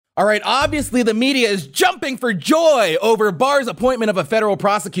All right, obviously the media is jumping for joy over Barr's appointment of a federal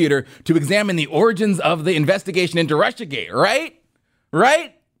prosecutor to examine the origins of the investigation into Russiagate, right?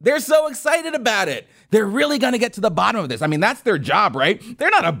 Right? They're so excited about it. They're really going to get to the bottom of this. I mean, that's their job, right? They're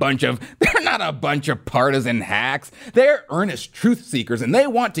not a bunch of partisan hacks. They're earnest truth seekers, and they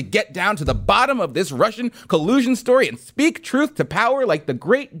want to get down to the bottom of this Russian collusion story and speak truth to power like the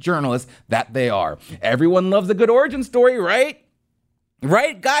great journalists that they are. Everyone loves a good origin story, right?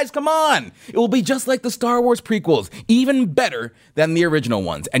 Right, guys, come on. It will be just like the Star Wars prequels, even better than the original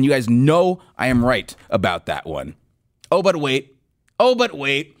ones. And you guys know I am right about that one. Oh, but wait.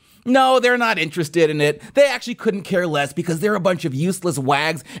 No, they're not interested in it. They actually couldn't care less because they're a bunch of useless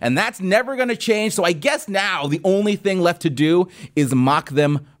wags, and that's never going to change. So I guess now the only thing left to do is mock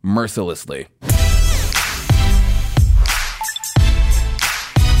them mercilessly.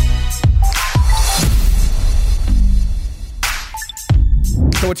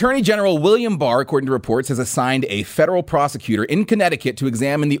 So Attorney General William Barr, according to reports, has assigned a federal prosecutor in Connecticut to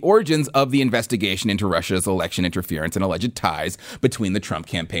examine the origins of the investigation into Russia's election interference and alleged ties between the Trump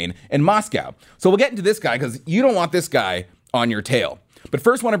campaign and Moscow. So we'll get into this guy because you don't want this guy on your tail. But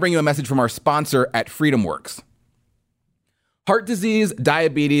first, I want to bring you a message from our sponsor at FreedomWorks. Heart disease,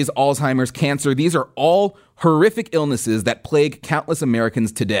 diabetes, Alzheimer's, cancer, these are all horrific illnesses that plague countless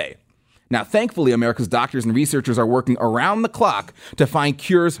Americans today. Now, thankfully, America's doctors and researchers are working around the clock to find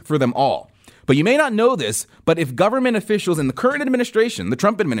cures for them all. But you may not know this, but if government officials in the current administration, the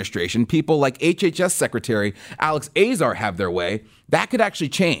Trump administration, people like HHS Secretary Alex Azar have their way, that could actually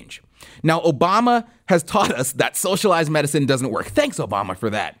change. Now, Obama has taught us that socialized medicine doesn't work. Thanks, Obama, for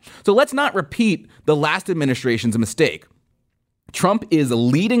that. So let's not repeat the last administration's mistake. Trump is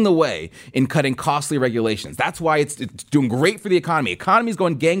leading the way in cutting costly regulations. That's why it's doing great for the economy. Economy is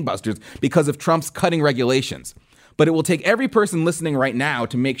going gangbusters because of Trump's cutting regulations. But it will take every person listening right now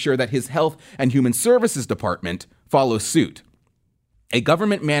to make sure that his Health and Human Services Department follows suit. A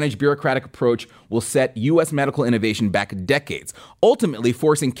government-managed bureaucratic approach will set U.S. medical innovation back decades, ultimately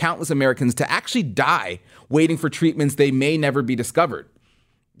forcing countless Americans to actually die waiting for treatments they may never be discovered.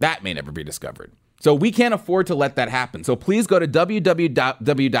 That may never be discovered. So we can't afford to let that happen. So please go to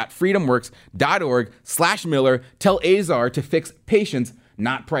www.freedomworks.org/Miller. Tell Azar to fix patients,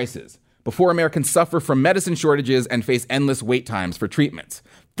 not prices, before Americans suffer from medicine shortages and face endless wait times for treatments.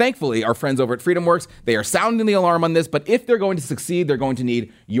 Thankfully, our friends over at FreedomWorks, they are sounding the alarm on this, but if they're going to succeed, they're going to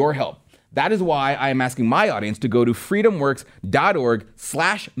need your help. That is why I am asking my audience to go to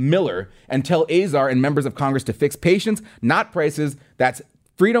freedomworks.org/Miller and tell Azar and members of Congress to fix patients, not prices. That's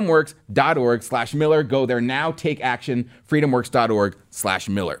freedomworks.org/Miller. Go there now. Take action.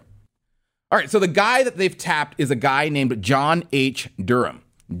 freedomworks.org/Miller. All right. So the guy that they've tapped is a guy named John H. Durham.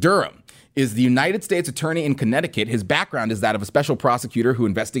 Durham is the United States attorney in Connecticut. His background is that of a special prosecutor who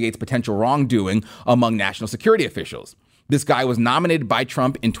investigates potential wrongdoing among national security officials. This guy was nominated by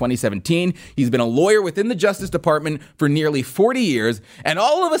Trump in 2017. He's been a lawyer within the Justice Department for nearly 40 years. And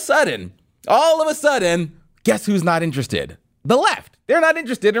all of a sudden, guess who's not interested? The left. They're not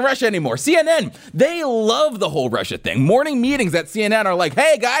interested in Russia anymore. CNN, they love the whole Russia thing. Morning meetings at CNN are like,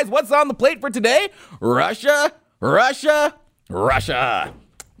 hey guys, what's on the plate for today? Russia.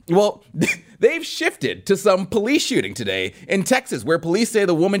 Well, they've shifted to some police shooting today in Texas, where police say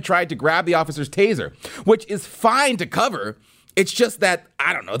the woman tried to grab the officer's taser, which is fine to cover. It's just that,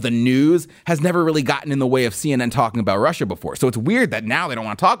 I don't know, the news has never really gotten in the way of CNN talking about Russia before. So it's weird that now they don't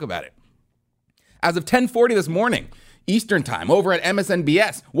want to talk about it. As of 10:40 this morning, Eastern time, over at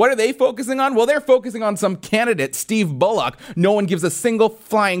MSNBS. What are they focusing on? Well, they're focusing on some candidate, Steve Bullock, no one gives a single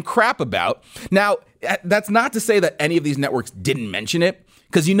flying crap about. Now, that's not to say that any of these networks didn't mention it,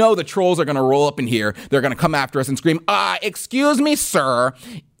 because you know the trolls are going to roll up in here. They're going to come after us and scream, excuse me, sir.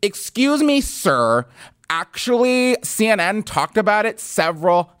 Actually, CNN talked about it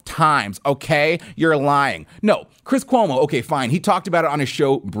several times, okay? You're lying. No, Chris Cuomo, okay, fine. He talked about it on his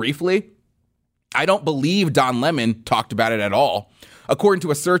show briefly. I don't believe Don Lemon talked about it at all. According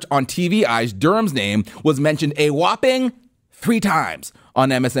to a search on TV Eyes, Durham's name was mentioned a whopping 3 times on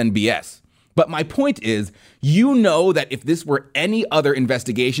MSNBS. But my point is, you know that if this were any other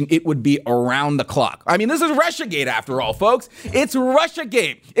investigation, it would be around the clock. I mean, this is Russiagate after all, folks. It's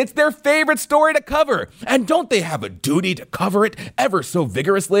Russiagate. It's their favorite story to cover. And don't they have a duty to cover it ever so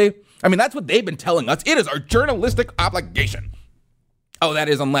vigorously? I mean, that's what they've been telling us. It is our journalistic obligation. Oh, that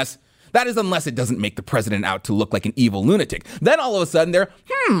is unless it doesn't make the president out to look like an evil lunatic. Then all of a sudden they're,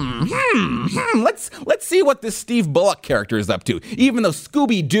 let's see what this Steve Bullock character is up to, even though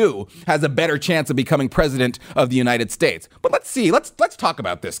Scooby-Doo has a better chance of becoming president of the United States. But let's see, let's talk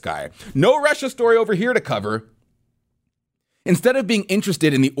about this guy. No Russia story over here to cover. Instead of being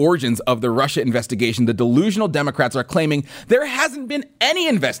interested in the origins of the Russia investigation, the delusional Democrats are claiming there hasn't been any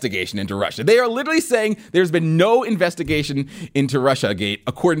investigation into Russia. They are literally saying there's been no investigation into Russiagate,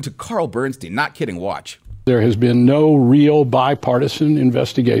 according to Carl Bernstein. Not kidding, watch. There has been no real bipartisan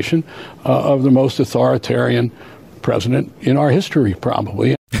investigation of the most authoritarian president in our history,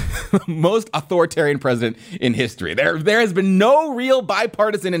 probably. Most authoritarian president in history. There has been no real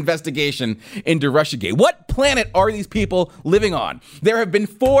bipartisan investigation into Russiagate. What planet are these people living on? There have been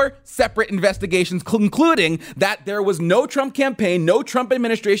 4 separate investigations, concluding that there was no Trump campaign, no Trump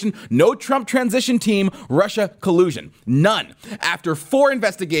administration, no Trump transition team, Russia collusion. None. After 4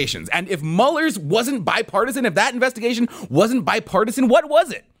 investigations. And if Mueller's wasn't bipartisan, if that investigation wasn't bipartisan, what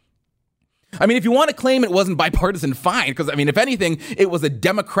was it? I mean, if you want to claim it wasn't bipartisan, fine, because, I mean, if anything, it was a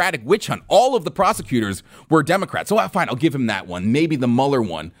Democratic witch hunt. All of the prosecutors were Democrats. So fine, I'll give him that one. Maybe the Mueller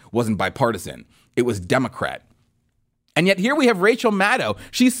one wasn't bipartisan. It was Democrat. And yet here we have Rachel Maddow.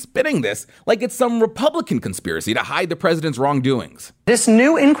 She's spinning this like it's some Republican conspiracy to hide the president's wrongdoings. This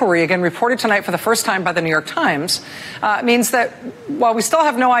new inquiry, again reported tonight for the first time by the New York Times, means that while we still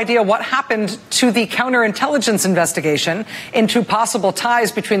have no idea what happened to the counterintelligence investigation into possible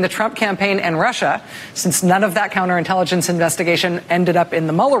ties between the Trump campaign and Russia, since none of that counterintelligence investigation ended up in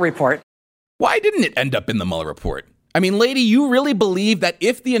the Mueller report. Why didn't it end up in the Mueller report? I mean, lady, you really believe that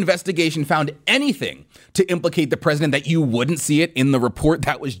if the investigation found anything to implicate the president, that you wouldn't see it in the report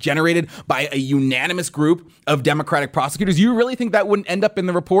that was generated by a unanimous group of Democratic prosecutors? You really think that wouldn't end up in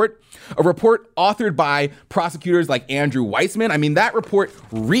the report? A report authored by prosecutors like Andrew Weissman? I mean, that report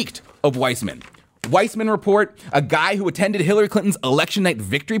reeked of Weissman. Weissman report, a guy who attended Hillary Clinton's election night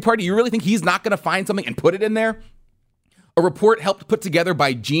victory party. You really think he's not going to find something and put it in there? A report helped put together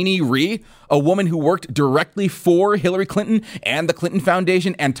by Jeannie Rhee, a woman who worked directly for Hillary Clinton and the Clinton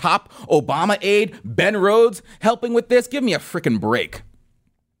Foundation, and top Obama aide Ben Rhodes helping with this. Give me a freaking break.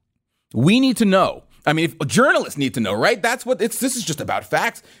 We need to know. I mean, if journalists need to know, right? That's what this is just about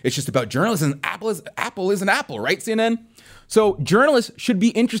facts. It's just about journalism. Apple is an apple, right, CNN? So journalists should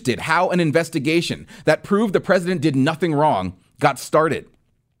be interested how an investigation that proved the president did nothing wrong got started.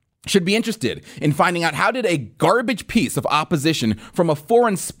 Should be interested in finding out how did a garbage piece of opposition from a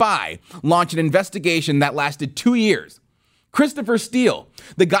foreign spy launch an investigation that lasted 2 years. Christopher Steele,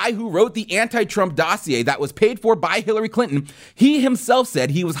 the guy who wrote the anti-Trump dossier that was paid for by Hillary Clinton, he himself said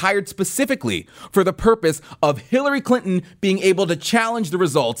he was hired specifically for the purpose of Hillary Clinton being able to challenge the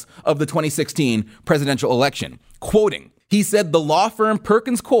results of the 2016 presidential election. Quoting, he said the law firm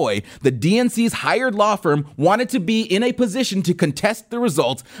Perkins Coie, the DNC's hired law firm, wanted to be in a position to contest the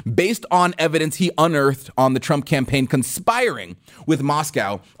results based on evidence he unearthed on the Trump campaign conspiring with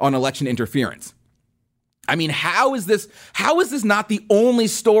Moscow on election interference. I mean, how is this not the only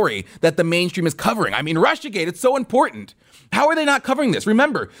story that the mainstream is covering? I mean, Russiagate, it's so important. How are they not covering this?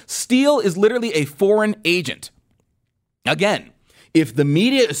 Remember, Steele is literally a foreign agent. Again, if the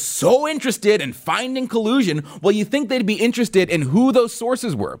media is so interested in finding collusion, well, you think they'd be interested in who those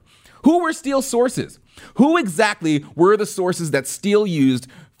sources were. Who were Steele's sources? Who exactly were the sources that Steele used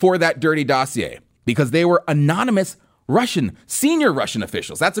for that dirty dossier? Because they were anonymous senior Russian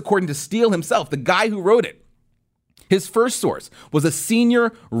officials. That's according to Steele himself, the guy who wrote it. His first source was a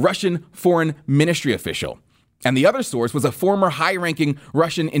senior Russian foreign ministry official. And the other source was a former high-ranking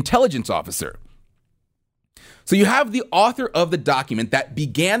Russian intelligence officer. So you have the author of the document that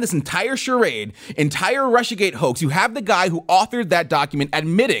began this entire charade, entire Russiagate hoax. You have the guy who authored that document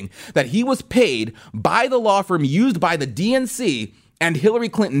admitting that he was paid by the law firm used by the DNC and Hillary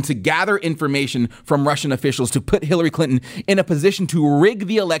Clinton to gather information from Russian officials to put Hillary Clinton in a position to rig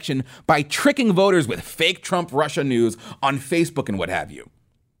the election by tricking voters with fake Trump Russia news on Facebook and what have you.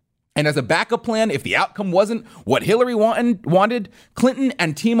 And as a backup plan, if the outcome wasn't what Hillary wanted, Clinton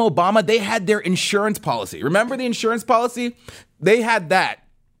and Team Obama, they had their insurance policy. Remember the insurance policy? They had that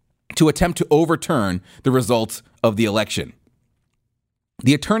to attempt to overturn the results of the election.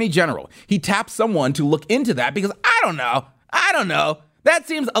 The Attorney General, he tapped someone to look into that because I don't know. That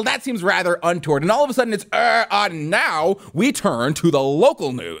seems rather untoward. And all of a sudden it's, now we turn to the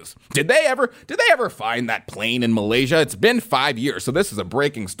local news. Did they ever find that plane in Malaysia? It's been 5 years, so this is a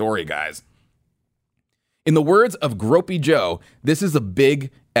breaking story, guys. In the words of Gropey Joe, this is a big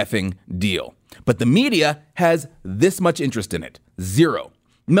effing deal. But the media has this much interest in it. Zero.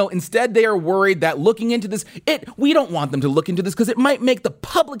 No, instead they are worried that looking into this, we don't want them to look into this because it might make the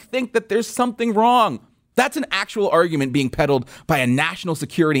public think that there's something wrong. That's an actual argument being peddled by a national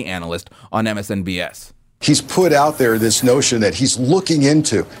security analyst on MSNBS. He's put out there this notion that he's looking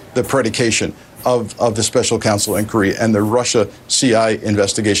into the predication of the special counsel inquiry and the Russia CI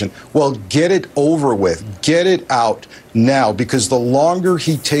investigation. Well, get it over with. Get it out now, because the longer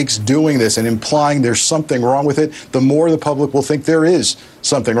he takes doing this and implying there's something wrong with it, the more the public will think there is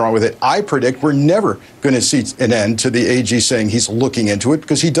something wrong with it. I predict we're never going to see an end to the AG saying he's looking into it,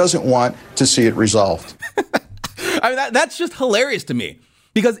 because he doesn't want to see it resolved. I mean, that's just hilarious to me,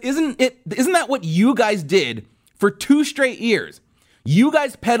 because isn't that what you guys did for 2 straight years? You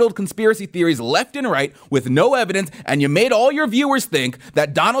guys peddled conspiracy theories left and right with no evidence, and you made all your viewers think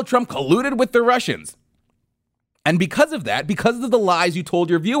that Donald Trump colluded with the Russians. And because of that, because of the lies you told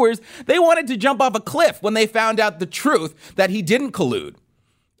your viewers, they wanted to jump off a cliff when they found out the truth that he didn't collude.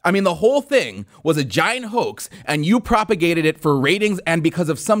 I mean, the whole thing was a giant hoax, and you propagated it for ratings and because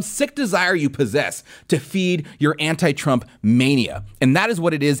of some sick desire you possess to feed your anti-Trump mania. And that is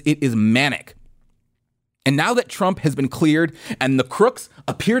what it is. It is manic. And now that Trump has been cleared and the crooks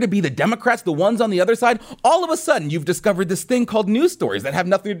appear to be the Democrats, the ones on the other side, all of a sudden you've discovered this thing called news stories that have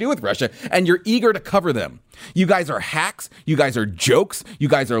nothing to do with Russia, and you're eager to cover them. You guys are hacks, you guys are jokes, you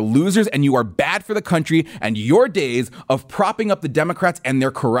guys are losers, and you are bad for the country, and your days of propping up the Democrats and their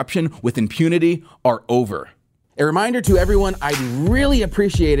corruption with impunity are over. A reminder to everyone, I'd really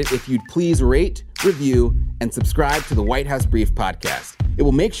appreciate it if you'd please rate, review, and subscribe to the White House Brief podcast. It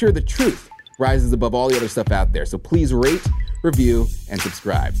will make sure the truth rises above all the other stuff out there. So please rate, review, and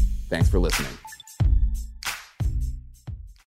subscribe. Thanks for listening.